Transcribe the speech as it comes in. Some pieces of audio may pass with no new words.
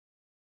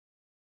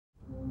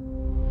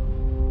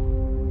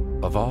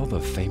Of all the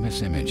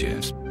famous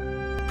images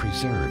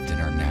preserved in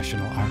our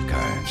national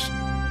archives,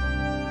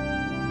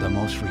 the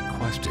most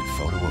requested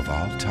photo of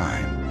all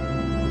time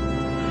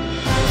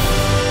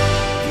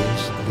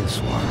is this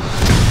one.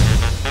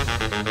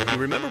 You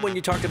remember when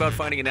you talked about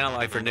finding an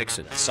ally for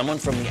Nixon? Someone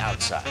from the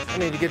outside. I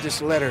need to get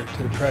this letter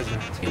to the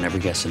president. You'll never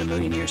guess in a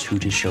million years who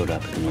just showed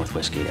up at the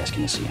Northwest Gate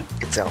asking to see him.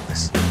 It's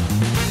Elvis.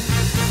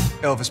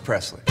 Elvis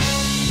Presley.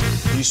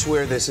 You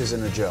swear this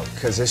isn't a joke,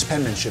 because this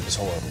penmanship is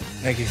horrible.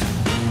 Thank you.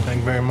 Thank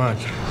you very much.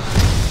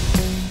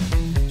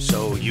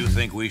 So you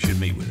think we should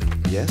meet with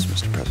him? Yes,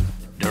 Mr. President.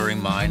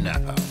 During my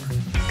nap hour.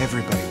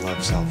 Everybody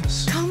loves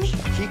Elvis. Call me.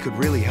 He could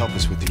really help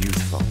us with the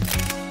youth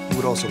vote. He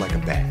would also like a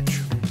badge.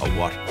 A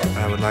what?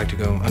 I would like to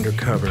go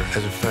undercover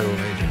as a federal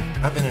agent.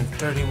 I've been in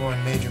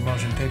 31 major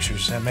motion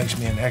pictures. That makes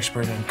me an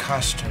expert in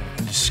costume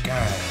and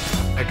disguise.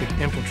 I could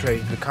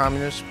infiltrate the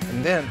communists,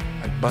 and then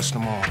I'd bust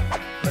them all.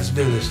 Let's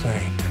do this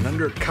thing. An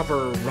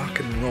undercover rock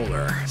and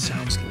roller.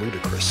 Sounds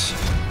ludicrous.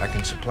 I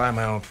can supply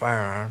my own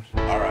firearms.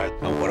 All right.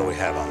 Now, what do we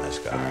have on this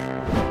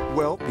guy?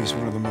 Well, he's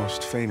one of the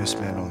most famous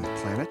men on the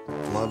planet.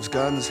 Loves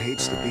guns,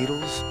 hates the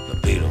Beatles.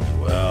 The Beatles.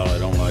 Well, I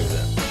don't like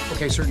that.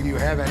 Okay, sir, do you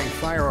have any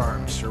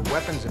firearms or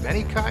weapons of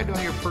any kind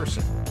on your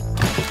person?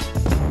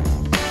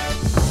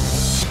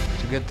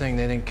 It's a good thing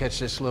they didn't catch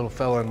this little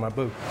fella in my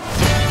boot.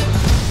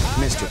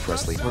 Mr.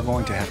 Presley, we're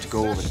going to have to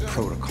go over the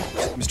protocol.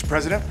 Mr.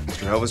 President,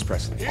 Mr. Elvis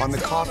Presley. On the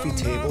coffee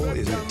table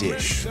is a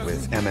dish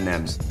with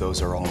M&Ms.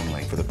 Those are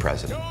only for the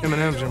president.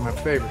 M&Ms are my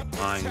favorite.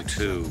 Mine,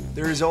 too.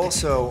 There is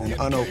also an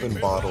unopened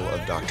bottle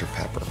of Dr.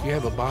 Pepper. You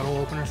have a bottle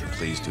opener?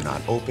 Please do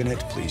not open it.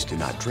 Please do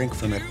not drink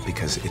from it,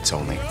 because it's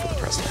only for the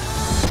president.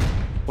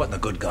 What in the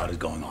good God is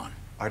going on?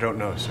 I don't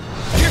know, sir.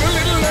 Give a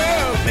little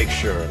love. Make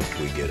sure that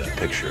we get a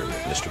picture of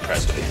Mr.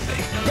 Presley and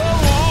me. Go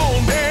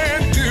on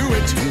and do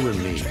it. You and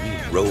me,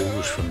 we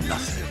rose from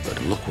nothing.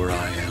 But look where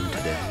I am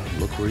today.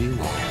 Look where you are.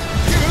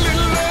 Give a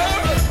little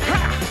love. Ha!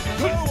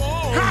 Go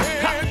on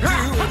and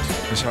do it.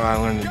 That's how I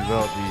learned to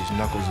develop these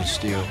knuckles of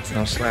steel.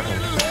 Don't slap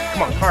them.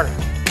 Come on, harder.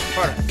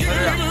 Harder. Let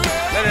it out.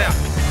 Let it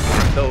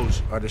out.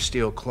 Those are the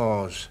steel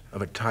claws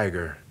of a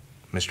tiger,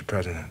 Mr.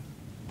 President.